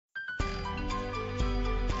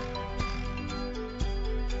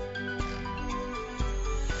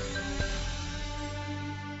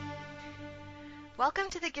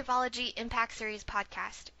Welcome to the Givology Impact Series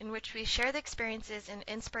podcast, in which we share the experiences and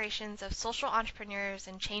inspirations of social entrepreneurs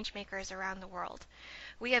and change makers around the world.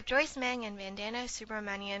 We have Joyce Meng and Vandana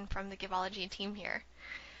Subramanian from the Givology team here.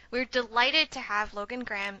 We're delighted to have Logan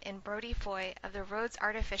Graham and Brody Foy of the Rhodes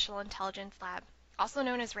Artificial Intelligence Lab, also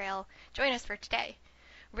known as RAIL, join us for today.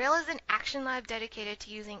 RAIL is an action lab dedicated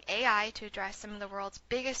to using AI to address some of the world's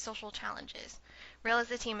biggest social challenges. RAIL is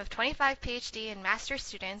a team of 25 PhD and master's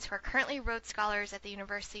students who are currently Rhodes Scholars at the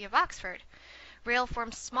University of Oxford. RAIL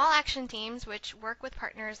forms small action teams which work with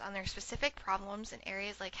partners on their specific problems in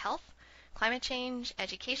areas like health, climate change,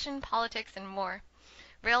 education, politics, and more.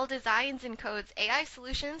 RAIL designs and codes AI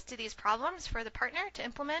solutions to these problems for the partner to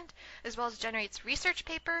implement, as well as generates research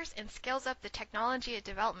papers and scales up the technology it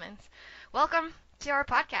develops. Welcome to our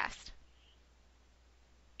podcast.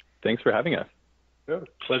 Thanks for having us. Yeah,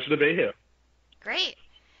 pleasure to be here. Great.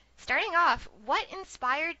 Starting off, what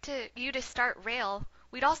inspired you to start RAIL?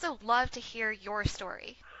 We'd also love to hear your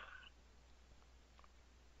story.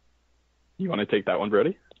 You want to take that one,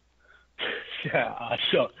 Brody? Yeah,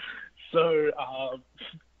 sure. So,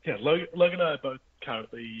 Logan and I are both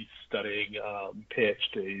currently studying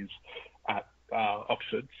PhDs at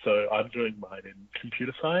Oxford. So I'm doing mine in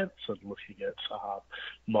computer science and looking at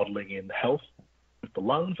modeling in health with the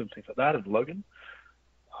lungs and things like that. And Logan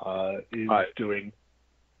is doing.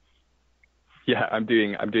 Yeah, I'm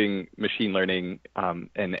doing machine learning and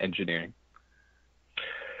engineering.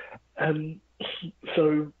 And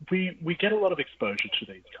so we get a lot of exposure to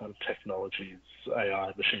these kind of technologies,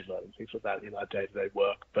 AI, machine learning, things like that in our day-to-day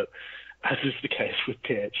work. But as is the case with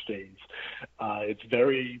PhDs, it's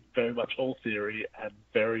very, very much all theory and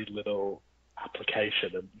very little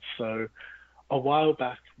application. And so a while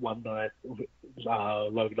back, one night,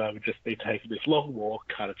 Logan and I would just be taking this long walk,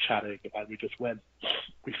 kind of chatting, and we just went,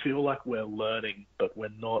 we feel like we're learning, but we're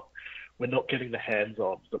not getting the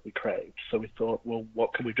hands-on that we crave. So we thought, well,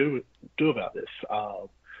 what can we do about this?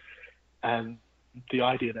 And the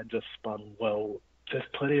idea then just spun, well, there's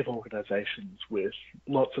plenty of organizations with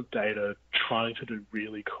lots of data trying to do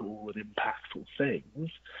really cool and impactful things.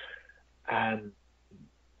 And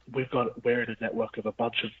we're in a network of a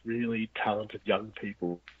bunch of really talented young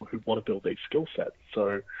people who want to build these skill sets.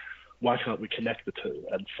 So why can't we connect the two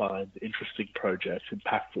and find interesting projects,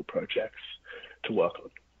 impactful projects to work on?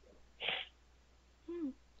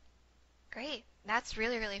 Great. That's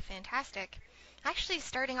really, really fantastic. Actually,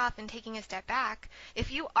 starting off and taking a step back,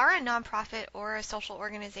 if you are a nonprofit or a social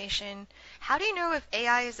organization, how do you know if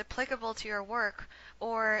AI is applicable to your work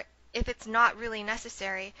or if it's not really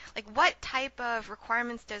necessary? Like, what type of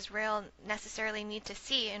requirements does RAIL necessarily need to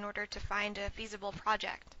see in order to find a feasible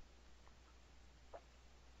project?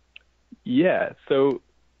 Yeah, so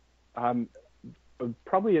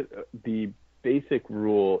probably the basic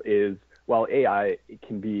rule is, while AI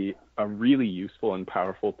can be a really useful and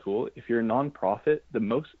powerful tool, if you're a nonprofit,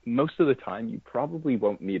 most of the time you probably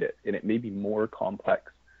won't need it, and it may be more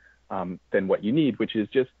complex than what you need, which is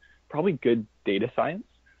just probably good data science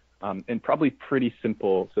and probably pretty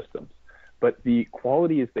simple systems. But the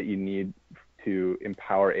qualities that you need to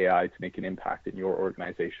empower AI to make an impact in your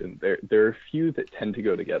organization, there are a few that tend to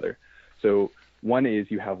go together. So one is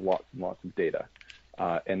you have lots and lots of data.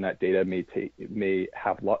 And that data may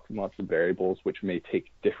have lots and lots of variables, which may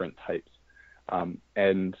take different types.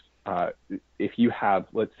 If you have,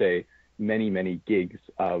 let's say, many gigs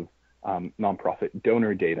of nonprofit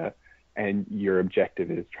donor data, and your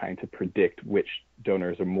objective is trying to predict which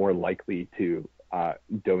donors are more likely to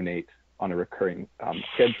donate on a recurring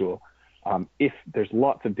schedule, if there's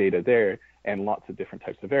lots of data there and lots of different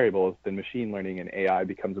types of variables, then machine learning and AI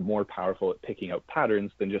becomes more powerful at picking out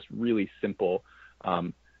patterns than just really simple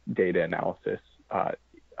data analysis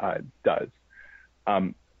does.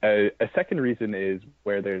 A second reason is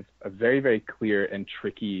where there's a very, very clear and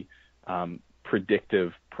tricky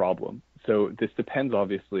predictive problem. So this depends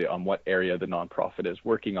obviously on what area the nonprofit is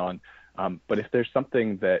working on, but if there's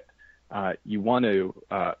something that you want to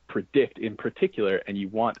predict in particular, and you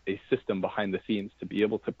want a system behind the scenes to be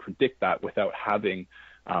able to predict that without having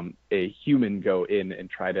a human go in and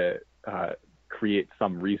try to create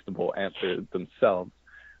some reasonable answer themselves,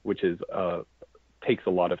 which is takes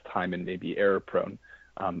a lot of time and maybe error prone,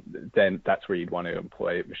 then that's where you'd want to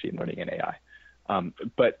employ machine learning and AI.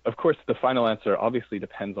 But of course, the final answer obviously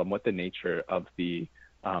depends on what the nature of the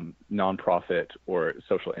nonprofit or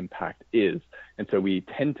social impact is. And so we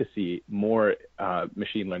tend to see more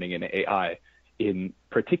machine learning and AI in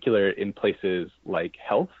particular in places like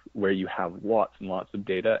health, where you have lots and lots of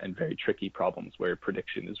data and very tricky problems where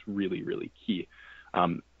prediction is really, really key.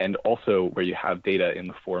 And also where you have data in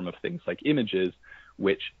the form of things like images,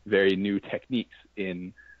 which very new techniques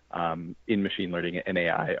in machine learning and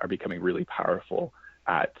AI are becoming really powerful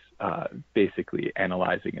at basically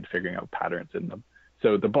analyzing and figuring out patterns in them.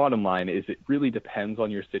 So the bottom line is it really depends on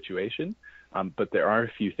your situation, but there are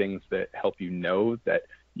a few things that help you know that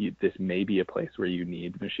this may be a place where you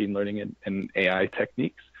need machine learning and AI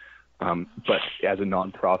techniques. But as a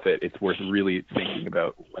nonprofit, it's worth really thinking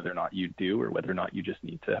about whether or not you do or whether or not you just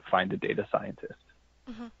need to find a data scientist.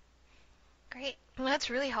 Mm-hmm. Great. Well, that's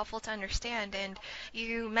really helpful to understand. And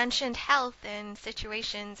you mentioned health and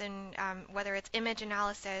situations and whether it's image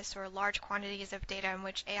analysis or large quantities of data in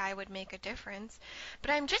which AI would make a difference.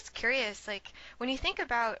 But I'm just curious, like when you think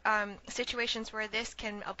about situations where this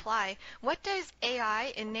can apply, what does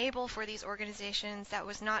AI enable for these organizations that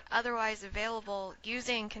was not otherwise available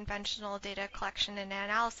using conventional data collection and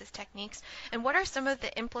analysis techniques? And what are some of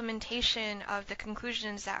the implementation of the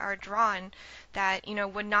conclusions that are drawn that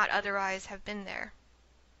would not otherwise have been there?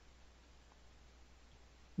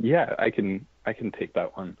 Yeah, I can take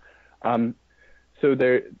that one. So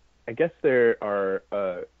I guess there are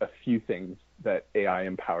a few things that AI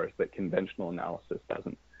empowers that conventional analysis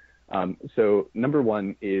doesn't. So number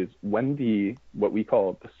one is when what we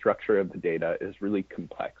call the structure of the data is really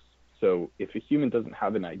complex. So if a human doesn't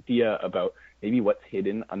have an idea about maybe what's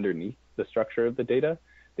hidden underneath the structure of the data,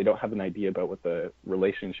 they don't have an idea about what the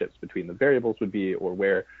relationships between the variables would be, or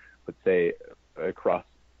where, let's say, across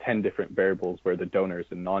 10 different variables where the donors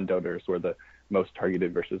and non-donors or the most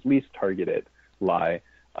targeted versus least targeted lie,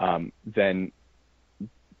 then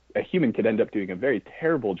a human could end up doing a very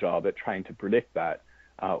terrible job at trying to predict that,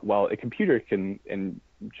 while a computer can, and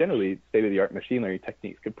generally state-of-the-art machine learning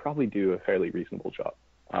techniques could probably do a fairly reasonable job.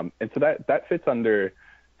 And so that fits under,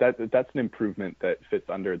 that's an improvement that fits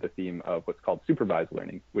under the theme of what's called supervised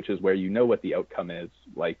learning, which is where you know what the outcome is,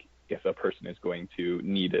 like if a person is going to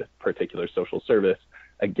need a particular social service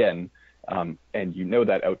again, and you know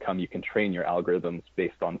that outcome, you can train your algorithms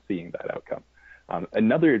based on seeing that outcome.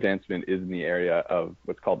 Another advancement is in the area of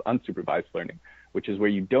what's called unsupervised learning, which is where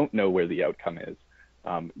you don't know where the outcome is.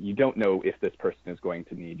 You don't know if this person is going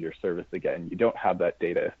to need your service again. You don't have that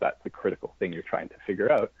data if that's the critical thing you're trying to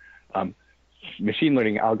figure out. Machine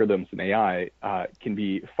learning algorithms and AI can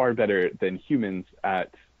be far better than humans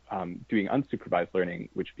at doing unsupervised learning,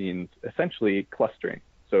 which means essentially clustering.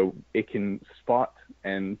 So it can spot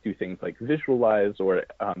and do things like visualize or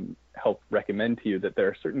help recommend to you that there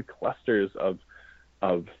are certain clusters of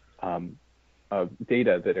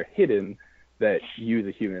data that are hidden that you as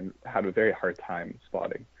a human have a very hard time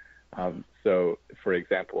spotting. So for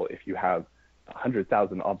example, if you have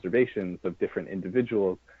 100,000 observations of different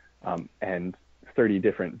individuals and 30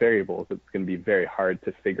 different variables, it's going to be very hard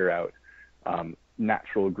to figure out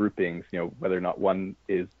natural groupings, whether or not one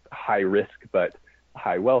is high risk but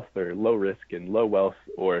high wealth, or low risk and low wealth,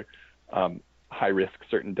 or high risk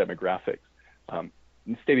certain demographics.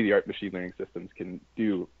 State-of-the-art machine learning systems can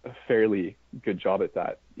do a fairly good job at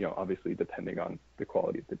that, obviously depending on the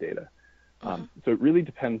quality of the data. So it really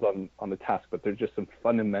depends on the task, but there's just some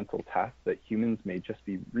fundamental tasks that humans may just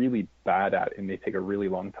be really bad at and may take a really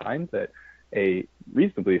long time that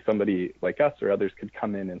reasonably somebody like us or others could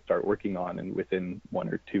come in and start working on, and within 1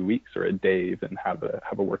 or 2 weeks or a day even have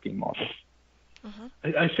a working model.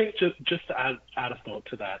 I think just to add a thought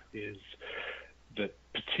to that is that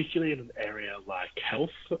particularly in an area like health,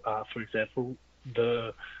 for example,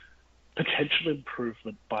 the potential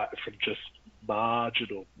improvement from just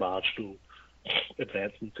marginal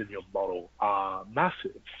advancements in your model are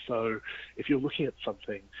massive. So if you're looking at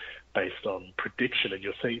something based on prediction, and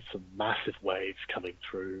you're seeing some massive waves coming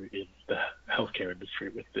through in the healthcare industry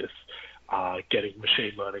with this, getting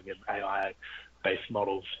machine learning and AI-based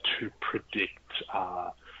models to predict.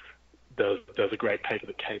 There's a great paper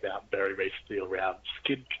that came out very recently around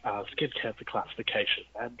skin cancer classification,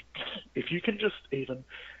 and if you can just even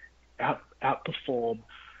outperform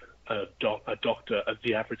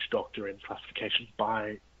the average doctor in classification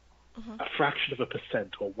by a fraction of a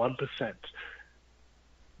percent or 1%,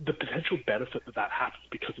 the potential benefit that happens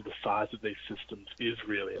because of the size of these systems is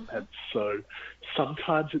really immense. So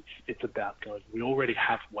sometimes it's about going, we already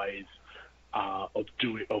have ways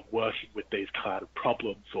of working with these kind of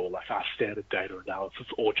problems, or like our standard data analysis,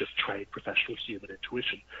 or just trained professional human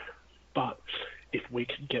intuition. But if we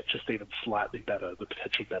can get just even slightly better, the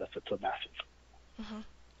potential benefits are massive.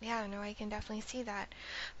 Yeah, no, I can definitely see that.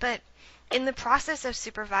 But in the process of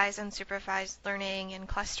supervised, unsupervised learning and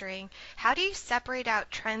clustering, how do you separate out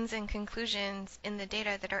trends and conclusions in the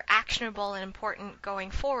data that are actionable and important going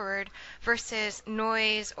forward versus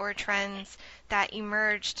noise or trends that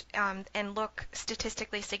emerged and look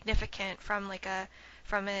statistically significant from like a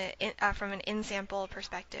from from an in-sample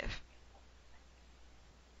perspective?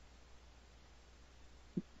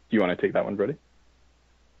 Do you want to take that one, Brody?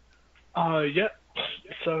 Yeah.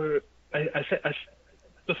 So I say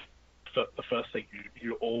the first thing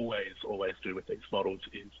you always do with these models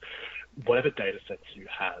is whatever data sets you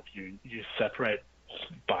have, you separate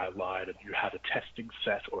by line, and you have a testing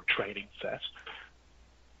set or a training set.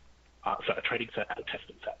 So a training set and a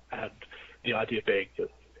testing set. And the idea being that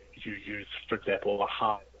you use, for example, a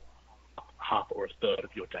half or a third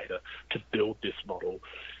of your data to build this model.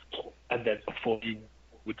 And then before you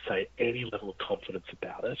would say any level of confidence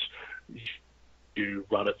about it, you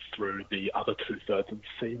run it through the other 2/3 and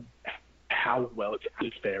see how well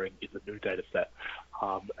it's faring in the new data set.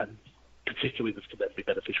 And particularly this can then be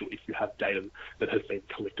beneficial if you have data that has been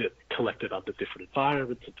collected under different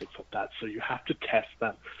environments and things like that. So you have to test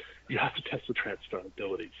that. You have to test the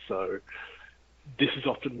transferability. So this is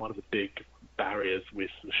often one of the big barriers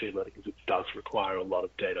with machine learning, is it does require a lot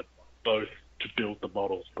of data, both to build the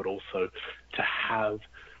models, but also to have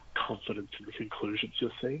confidence in the conclusions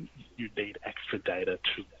you're seeing. You need extra data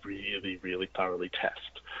to really, really thoroughly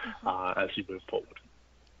test as you move forward.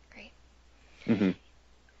 Great. Mm-hmm.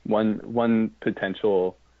 One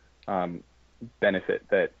potential benefit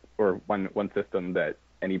that, or one system that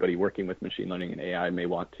anybody working with machine learning and AI may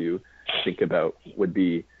want to think about would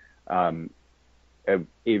be,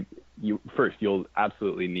 you'll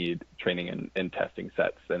absolutely need training and testing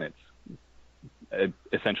sets, and it's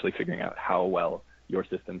essentially figuring out how well your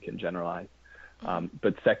system can generalize.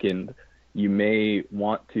 But second, you may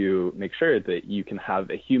want to make sure that you can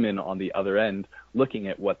have a human on the other end looking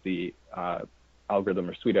at what the algorithm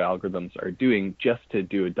or suite of algorithms are doing, just to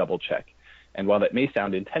do a double check. And while that may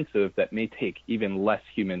sound intensive, that may take even less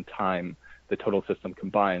human time, the total system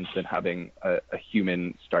combined, than having a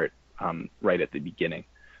human start right at the beginning.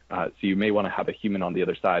 So you may want to have a human on the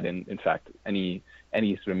other side. And in fact, any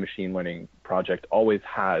sort of machine learning project always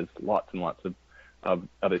has lots and lots of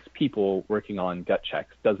its people working on gut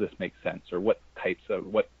checks. Does this make sense? Or what parts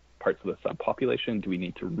of the subpopulation do we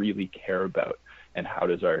need to really care about? And how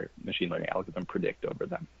does our machine learning algorithm predict over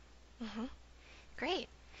them? Mm-hmm. Great.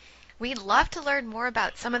 We'd love to learn more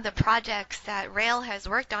about some of the projects that Rail has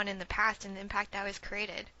worked on in the past and the impact that was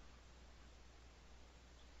created.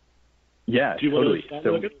 Yeah, do you totally. Want to start,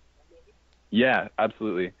 Logan? Yeah,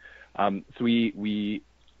 absolutely. So we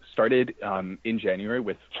started in January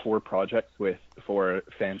with 4 projects with 4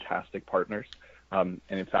 fantastic partners. And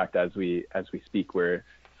in fact, as we speak, we're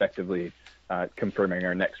effectively confirming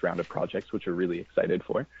our next round of projects, which we're really excited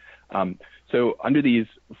for. So under these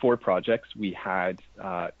 4 projects, we had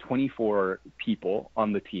 24 people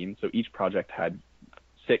on the team. So each project had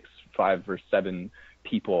 6, 5, or 7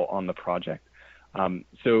 people on the project.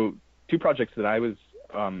 So 2 projects that I was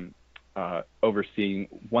overseeing,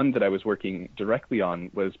 one that I was working directly on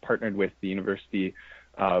was partnered with the University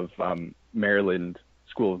of Maryland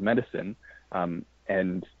School of Medicine,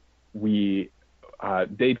 and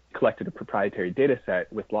they collected a proprietary data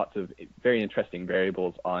set with lots of very interesting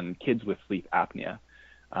variables on kids with sleep apnea.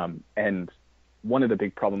 And one of the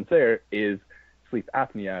big problems there is sleep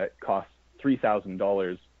apnea costs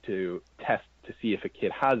 $3,000 to test to see if a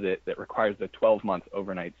kid has it, that requires a 12-month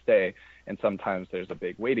overnight stay, and sometimes there's a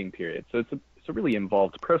big waiting period. So it's a really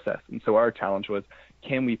involved process. And so our challenge was,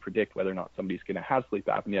 can we predict whether or not somebody's going to have sleep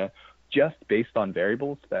apnea just based on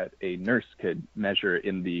variables that a nurse could measure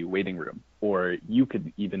in the waiting room, or you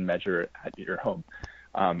could even measure at your home?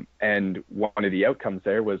 And one of the outcomes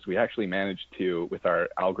there was we actually managed to, with our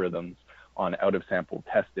algorithms on out-of-sample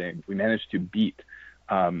testing, we managed to beat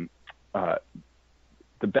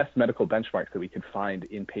the best medical benchmarks that we could find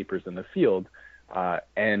in papers in the field,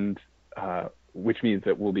 which means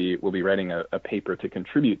that we'll be writing a paper to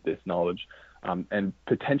contribute this knowledge and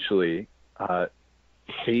potentially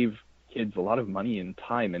save kids a lot of money and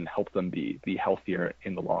time and help them be healthier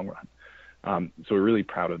in the long run. So we're really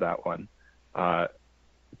proud of that one.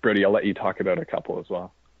 Brody, I'll let you talk about a couple as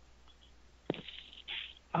well.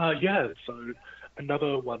 Yeah, so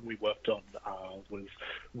another one we worked on was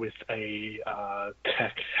with a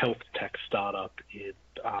health tech startup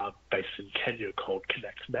based in Kenya called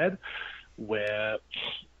ConnectMed, where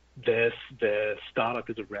their startup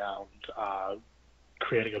is around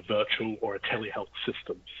creating a virtual or a telehealth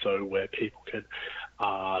system, so where people can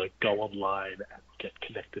go online and get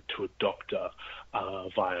connected to a doctor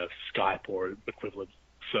via Skype or equivalent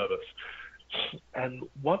service. And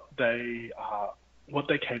what they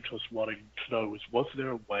came to us wanting to know was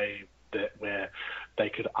there a way where they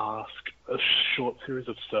could ask a short series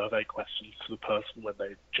of survey questions to the person when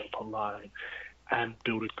they jump online and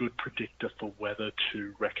build a good predictor for whether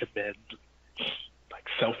to recommend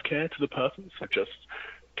like self-care to the person. So just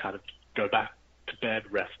kind of go back to bed,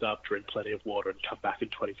 rest up, drink plenty of water, and come back in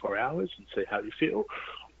 24 hours and see how you feel,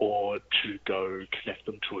 or to go connect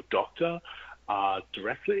them to a doctor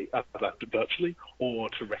directly, like virtually, or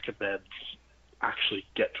to recommend actually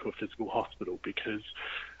get to a physical hospital, because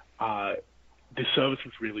this service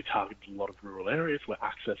is really targeted in a lot of rural areas where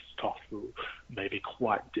access to hospital may be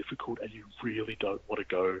quite difficult, and you really don't want to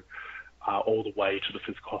go all the way to the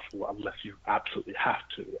physical hospital unless you absolutely have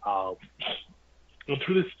to. And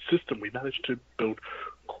through this system, we managed to build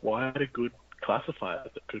quite a good classifier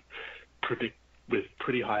that could predict with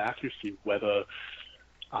pretty high accuracy whether,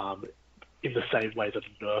 in the same way that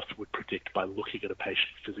a nurse would predict by looking at a patient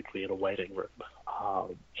physically in a waiting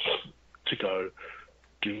room, to go,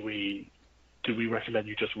 do we recommend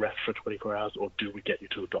you just rest for 24 hours, or do we get you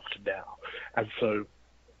to a doctor now? And so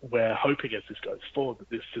we're hoping as this goes forward that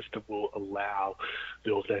this system will allow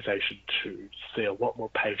the organisation to see a lot more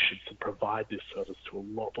patients and provide this service to a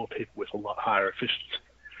lot more people with a lot higher efficiency.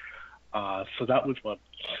 So that was one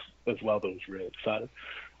as well that was really exciting.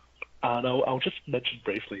 And I'll just mention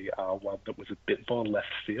briefly one that was a bit more left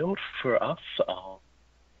field for us,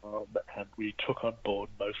 and we took on board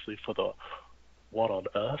mostly for the what on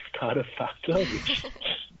earth kind of factor, which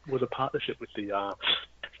was a partnership with the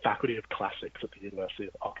Faculty of Classics at the University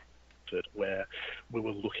of Oxford, where we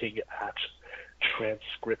were looking at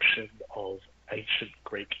transcription of ancient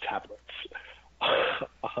Greek tablets,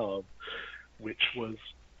 which was,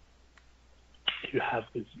 you have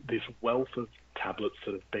this wealth of tablets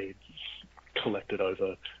that have been collected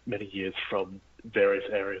over many years from various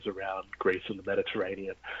areas around Greece and the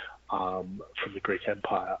Mediterranean, from the Greek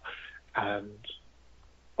Empire, and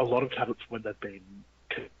a lot of tablets, when they've been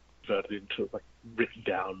converted into, like, written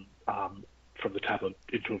down from the tablet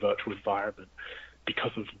into a virtual environment,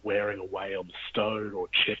 because of wearing away on the stone or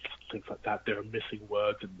chips, things like that, there are missing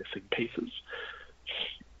words and missing pieces.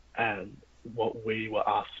 And what we were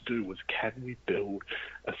asked to do was, can we build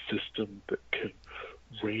a system that can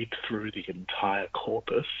read through the entire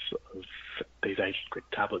corpus of these ancient Greek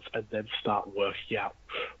tablets and then start working out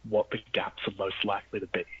what the gaps are most likely to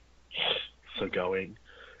be? So going,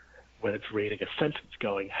 when it's reading a sentence,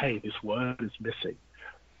 going, hey, this word is missing,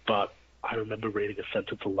 but I remember reading a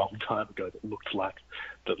sentence a long time ago that looked like,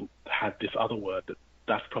 that had this other word,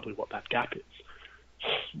 that's probably what that gap is,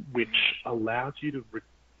 which allows you to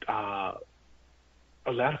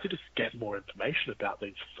just get more information about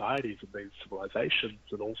these societies and these civilizations,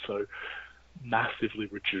 and also massively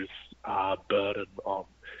reduce burden on,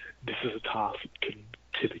 this is a task that can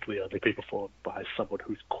typically only be performed by someone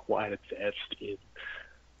who's quite advanced in,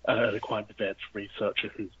 quite an advanced researcher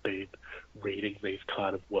who's been reading these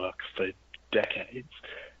kind of works for decades.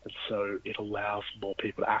 And so it allows more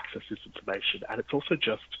people to access this information. And it's also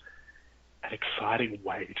just an exciting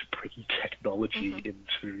way to bring technology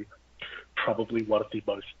into probably one of the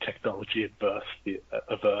most technology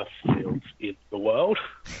averse fields in the world.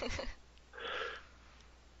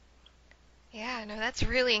 Yeah, no, that's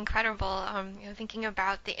really incredible. Thinking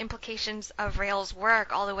about the implications of Rails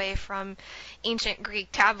work all the way from ancient Greek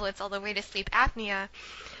tablets all the way to sleep apnea.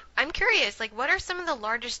 I'm curious, like, what are some of the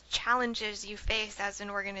largest challenges you face as an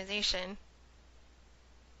organization?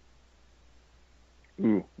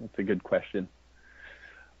 Ooh, that's a good question.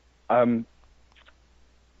 I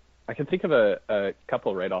can think of a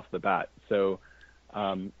couple right off the bat. So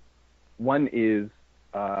one is,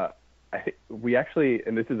 I think we actually,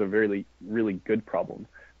 and this is a really good problem,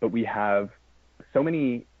 but we have so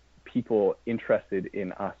many people interested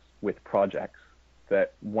in us with projects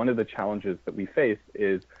that one of the challenges that we face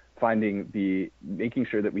is making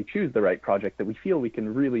sure that we choose the right project that we feel we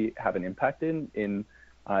can really have an impact in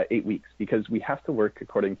 8 weeks, because we have to work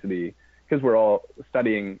according to because we're all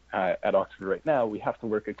studying at Oxford right now, we have to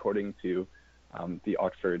work according to the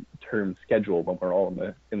Oxford term schedule when we're all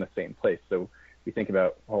in the same place. So we think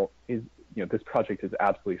about, well, this project is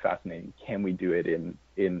absolutely fascinating. Can we do it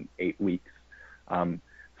in 8 weeks?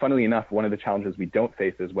 Funnily enough, one of the challenges we don't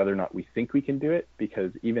face is whether or not we think we can do it,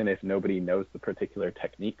 because even if nobody knows the particular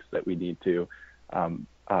techniques that we need to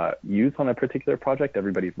use on a particular project,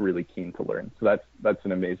 everybody's really keen to learn. So that's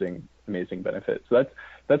an amazing benefit. So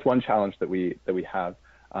that's one challenge that we have.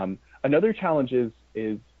 Another challenge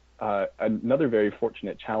is another very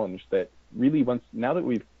fortunate challenge that really now that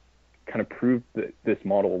we've kind of proved that this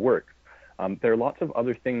model works, there are lots of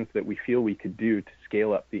other things that we feel we could do to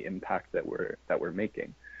scale up the impact that we're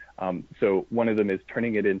making. So one of them is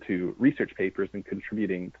turning it into research papers and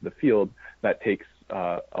contributing to the field. That takes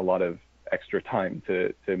a lot of extra time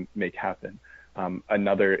to make happen.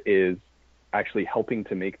 Another is actually helping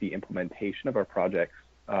to make the implementation of our projects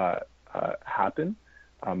happen.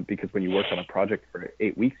 because when you work on a project for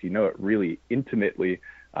 8 weeks, you know it really intimately.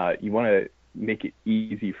 You want to make it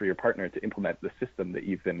easy for your partner to implement the system that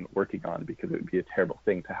you've been working on, because it would be a terrible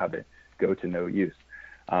thing to have it go to no use.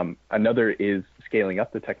 Another is scaling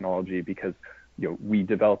up the technology, because we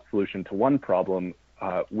developed a solution to one problem,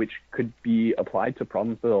 which could be applied to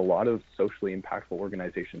problems that a lot of socially impactful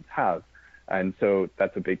organizations have. And so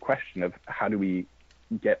that's a big question of how do we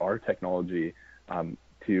get our technology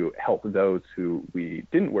to help those who we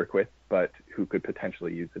didn't work with, but who could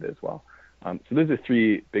potentially use it as well. So those are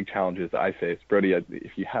three big challenges I face. Brody,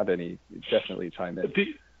 if you have any, definitely chime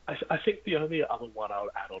in. I think the only other one I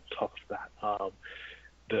would add on top of that,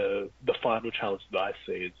 the final challenge that I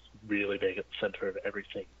see is really being at the center of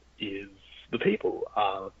everything is the people.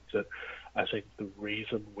 That I think the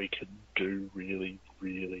reason we can do really,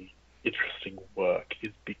 really interesting work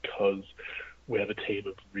is because we have a team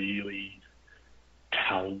of really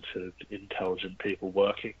talented, intelligent people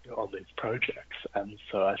working on these projects. And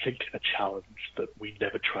so I think a challenge that we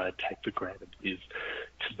never try and take for granted is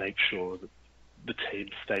to make sure that the team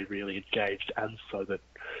stay really engaged, and so that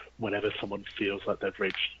whenever someone feels like they've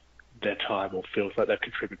reached their time or feels like they've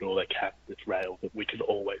contributed all they can with Rail, that we can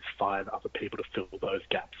always find other people to fill those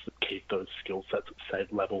gaps and keep those skill sets at the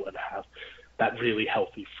same level and have that really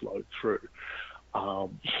healthy flow through.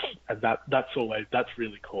 And that's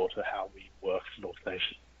really core to how we work as an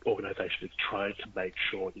organization, is trying to make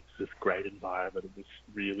sure it's this great environment and this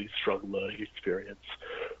really strong learning experience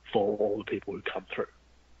for all the people who come through.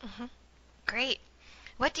 Mm-hmm. Great.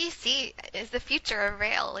 What do you see as the future of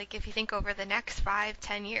Rail, like if you think over the next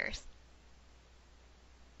 5-10 years?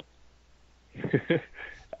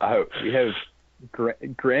 We have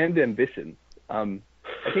grand ambitions. I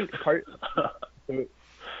think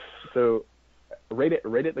so right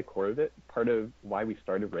at the core of it, part of why we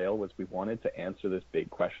started Rail was we wanted to answer this big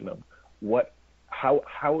question of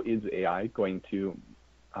how is AI going to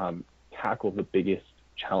tackle the biggest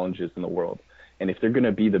challenges in the world? And if they're going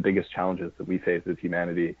to be the biggest challenges that we face as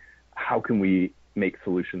humanity, how can we make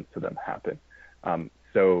solutions to them happen?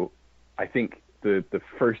 So I think the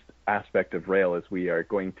first aspect of Rail is we are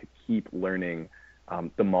going to keep learning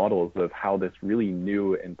the models of how this really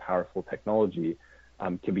new and powerful technology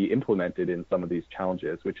can be implemented in some of these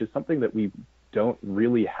challenges, which is something that we don't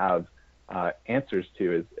really have answers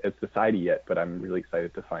to as society yet, but I'm really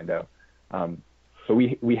excited to find out. But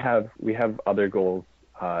we have other goals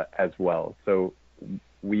as well. So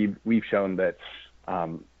we've shown that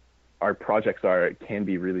our projects can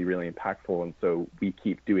be really, really impactful, and so we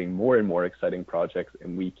keep doing more and more exciting projects,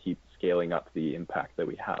 and we keep scaling up the impact that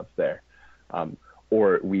we have there.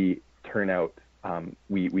 Or we turn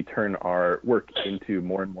our work into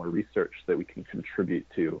more and more research that we can contribute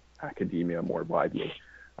to academia more widely.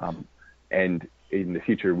 And in the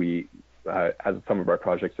future, as some of our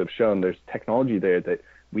projects have shown, there's technology there that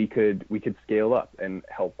we could scale up and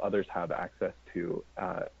help others have access to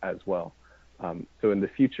as well. So in the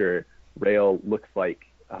future, Rail looks like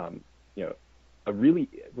a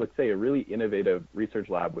really innovative research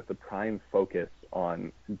lab with a prime focus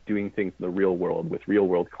on doing things in the real world with real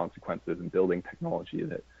world consequences and building technology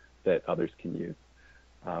that others can use.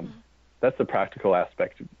 That's the practical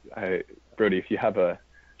aspect. Brody, if you have a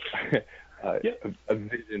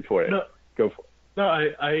vision for it, go for it. No,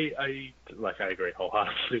 I agree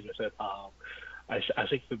wholeheartedly with it. I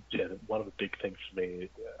think one of the big things for me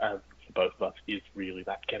and for both of us is really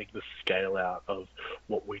that getting the scale out of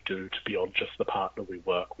what we do to beyond just the partner we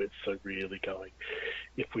work with. So really going,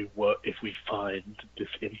 if we find this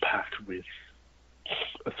impact with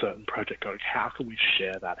a certain project going, how can we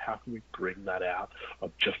share that? How can we bring that out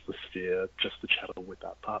of just the sphere, just the channel with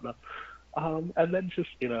that partner? And then just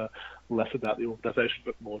less about the organization,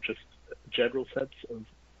 but more just a general sense of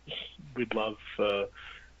we'd love to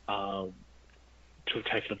have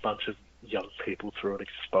taken a bunch of young people through and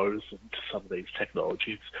exposed them to some of these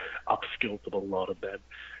technologies, upskilled them a lot, and then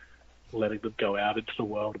letting them go out into the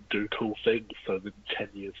world and do cool things so that in 10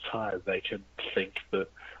 years' time they can think that,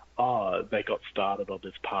 they got started on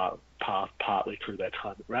this path partly through their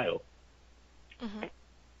time at Rail. Mm-hmm.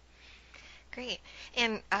 Great.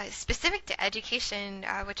 And specific to education,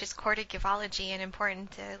 which is core to Givology and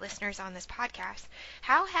important to listeners on this podcast,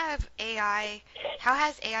 how has AI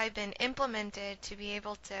been implemented to be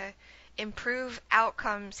able to improve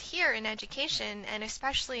outcomes here in education, and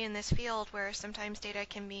especially in this field where sometimes data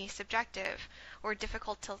can be subjective or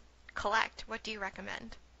difficult to collect? What do you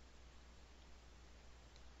recommend?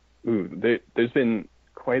 There's been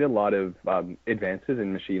quite a lot of advances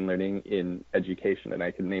in machine learning in education, and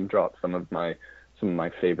I can name drop some of my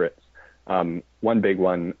favorites. One big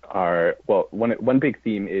one one big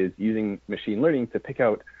theme is using machine learning to pick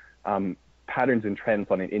out patterns and trends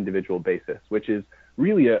on an individual basis, which is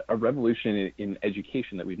really a revolution in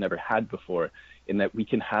education that we've never had before, in that we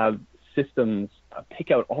can have systems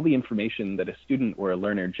pick out all the information that a student or a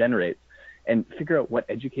learner generates and figure out what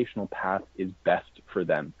educational path is best for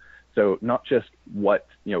them. So not just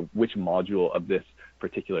which module of this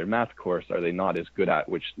particular math course are they not as good at,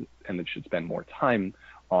 and they should spend more time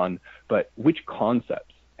on, but which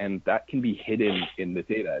concepts, and that can be hidden in the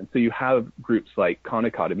data. And so you have groups like Khan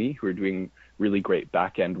Academy who are doing really great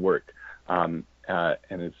back-end work, and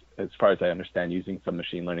as far as I understand, using some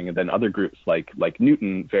machine learning, and then other groups like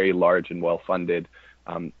Newton, very large and well-funded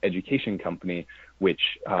education company, which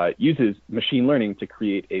uses machine learning to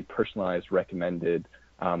create a personalized, recommended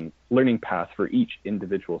learning path for each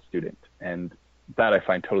individual student. And that I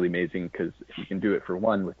find totally amazing, because if you can do it for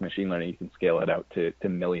one with machine learning, you can scale it out to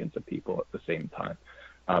millions of people at the same time.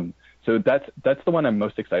 So that's the one I'm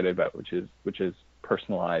most excited about, which is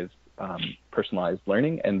personalized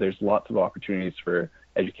learning. And there's lots of opportunities for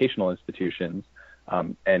educational institutions,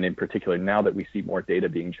 and in particular, now that we see more data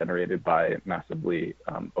being generated by massively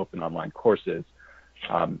open online courses,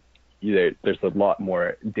 there's a lot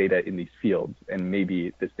more data in these fields, and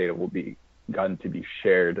maybe this data will be begun to be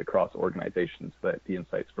shared across organizations, so that the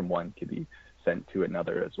insights from one can be sent to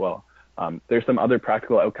another as well. There's some other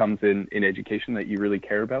practical outcomes in education that you really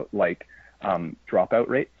care about, like dropout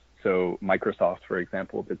rates. So Microsoft, for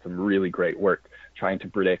example, did some really great work trying to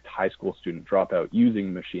predict high school student dropout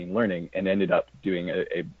using machine learning, and ended up doing an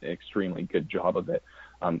extremely good job of it.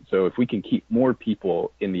 So if we can keep more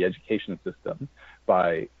people in the education system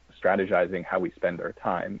by strategizing how we spend our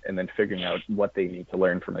time, and then figuring out what they need to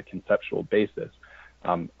learn from a conceptual basis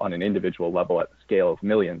on an individual level at the scale of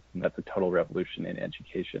millions, and that's a total revolution in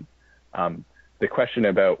education. The question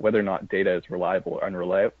about whether or not data is reliable or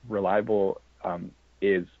unreliable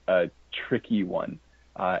is a tricky one,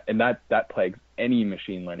 and that plagues any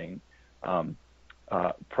machine learning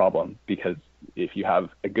problem, because if you have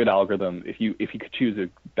a good algorithm, if you could choose a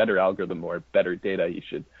better algorithm or better data, you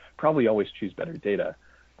should probably always choose better data.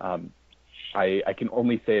 I can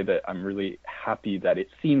only say that I'm really happy that it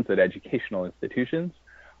seems that educational institutions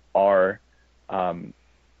are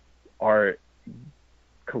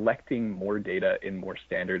collecting more data in more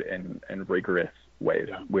standard and rigorous ways,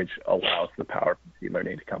 which allows the power of machine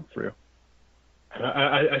learning to come through. And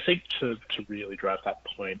I think to really drive that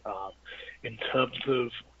point, in terms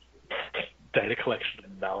of data collection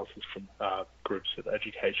and analysis from groups in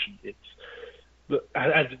education,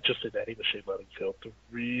 as just in any machine learning field,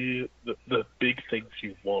 the big things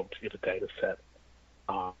you want in a data set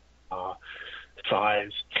are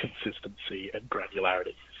size, consistency, and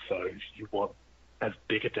granularity. So you want as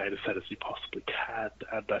big a data set as you possibly can.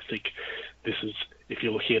 And I think this is, if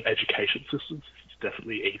you're looking at education systems, it's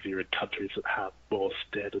definitely easier in countries that have more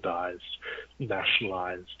standardized,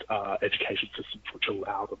 nationalized education systems, which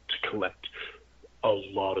allow them to collect a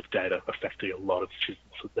lot of data affecting a lot of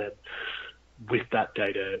students. And then with that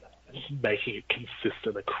data, making it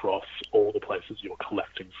consistent across all the places you're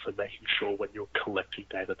collecting. So making sure when you're collecting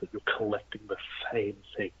data that you're collecting the same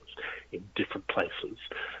things in different places,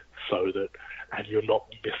 so that, and you're not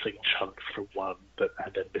missing chunks from one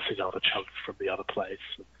and then missing other chunks from the other place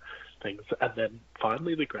and things. And then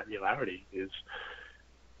finally, the granularity is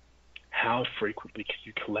how frequently can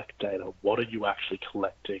you collect data? What are you actually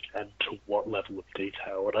collecting, and to what level of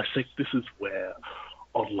detail? And I think this is where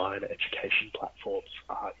online education platforms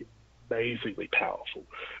are amazingly powerful,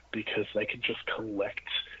 because they can just collect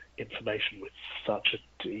information with such a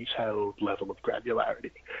detailed level of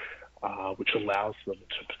granularity, which allows them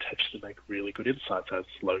to potentially make really good insights, as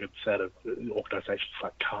Logan said, of organizations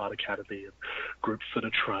like Khan Academy and groups that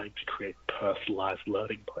are trying to create personalized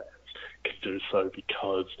learning plans can do so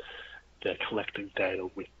because they're collecting data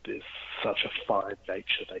with such a fine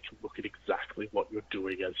nature. They can look at exactly what you're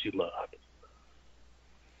doing as you learn.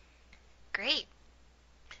 Great.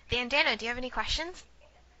 Vandana, do you have any questions?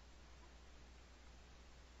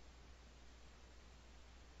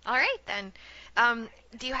 All right, then.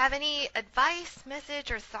 Do you have any advice,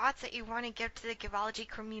 message, or thoughts that you want to give to the Givology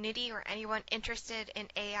community or anyone interested in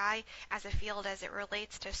AI as a field as it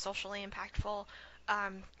relates to socially impactful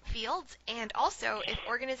fields? And also, if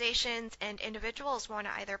organizations and individuals want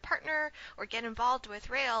to either partner or get involved with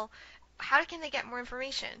Rail, how can they get more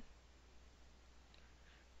information?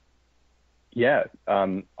 Yeah,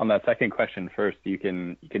 on that second question first, you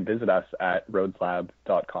can visit us at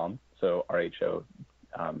rhodeslab.com, so RHODESLAB,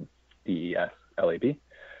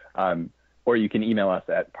 or you can email us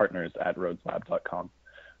at partners@rhodeslab.com.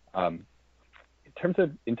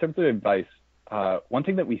 in terms of advice, one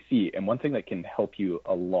thing that we see and one thing that can help you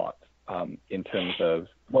a lot in terms of,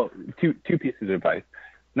 well, two pieces of advice.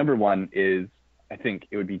 Number one is, I think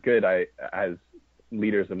it would be good as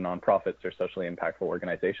leaders of nonprofits or socially impactful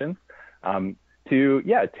organizations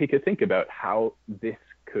to take a think about how this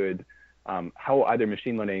could, how either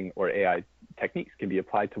machine learning or AI techniques can be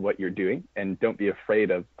applied to what you're doing, and don't be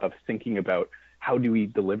afraid of thinking about how do we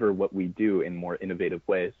deliver what we do in more innovative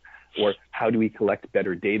ways, or how do we collect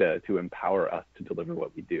better data to empower us to deliver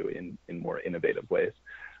what we do in more innovative ways.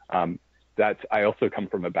 I also come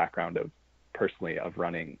from a background personally of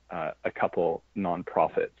running a couple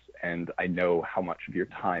nonprofits, and I know how much of your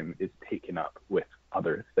time is taken up with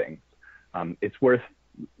other things. It's worth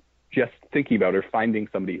just thinking about or finding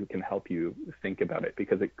somebody who can help you think about it,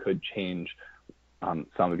 because it could change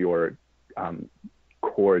some of your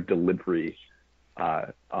core delivery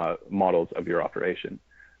models of your operation.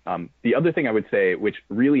 The other thing I would say, which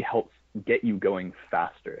really helps get you going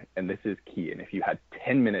faster, and this is key, and if you had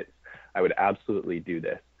 10 minutes, I would absolutely do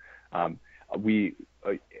this.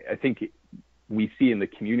 I think we see in the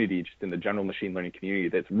community, just in the general machine learning community,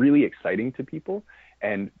 that's really exciting to people,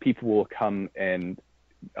 and people will come and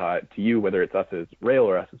to you, whether it's us as Rail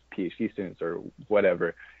or us as PhD students or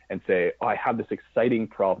whatever, and say, oh, I have this exciting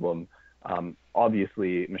problem.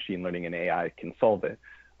 Obviously, machine learning and AI can solve it.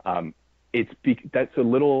 That's a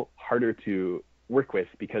little harder to work with,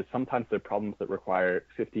 because sometimes they're problems that require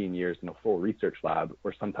 15 years in a full research lab,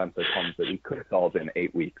 or sometimes they're problems that we could solve in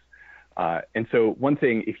 8 weeks. And so one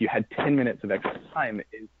thing, if you had 10 minutes of extra time,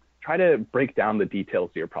 is try to break down the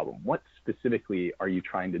details of your problem. What specifically are you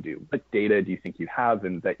trying to do? What data do you think you have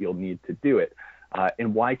and that you'll need to do it?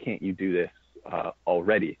 And why can't you do this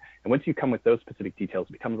already? And once you come with those specific details,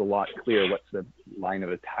 it becomes a lot clearer what the line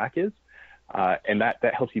of attack is. And that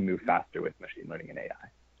helps you move faster with machine learning and AI.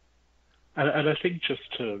 And I think just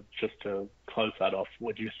to close that off,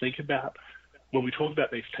 when we talk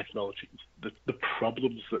about these technologies, the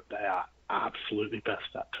problems that they are absolutely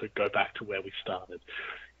best at, to go back to where we started,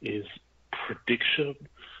 is prediction,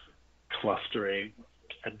 clustering,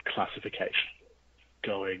 and classification.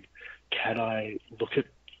 Can I look at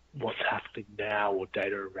what's happening now, or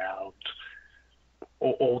data around,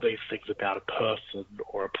 or all these things about a person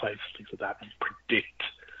or a place, things like that, and predict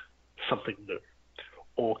something new?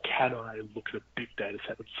 Or can I look at a big data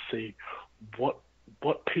set and see what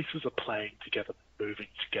pieces are playing together, moving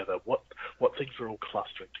together, what things are all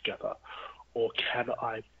clustering together? Or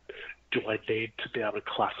do I need to be able to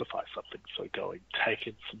classify something? So take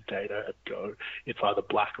in some data and go, it's either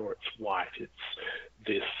black or it's white, it's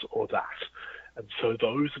this or that. And so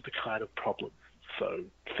those are the kind of problems. So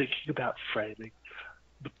thinking about framing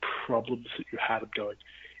the problems that you have and going,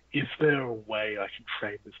 is there a way I can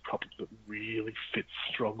frame this problem that really fits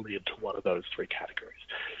strongly into one of those three categories?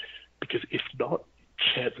 Because if not,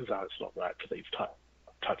 chances are it's not right for these types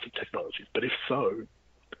of technologies. But if so,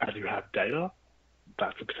 and you have data,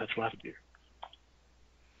 that's a potential avenue.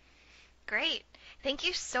 Great. Thank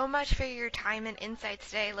you so much for your time and insights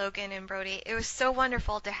today, Logan and Brody. It was so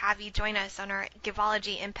wonderful to have you join us on our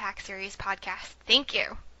Givology Impact Series podcast. Thank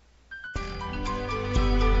you.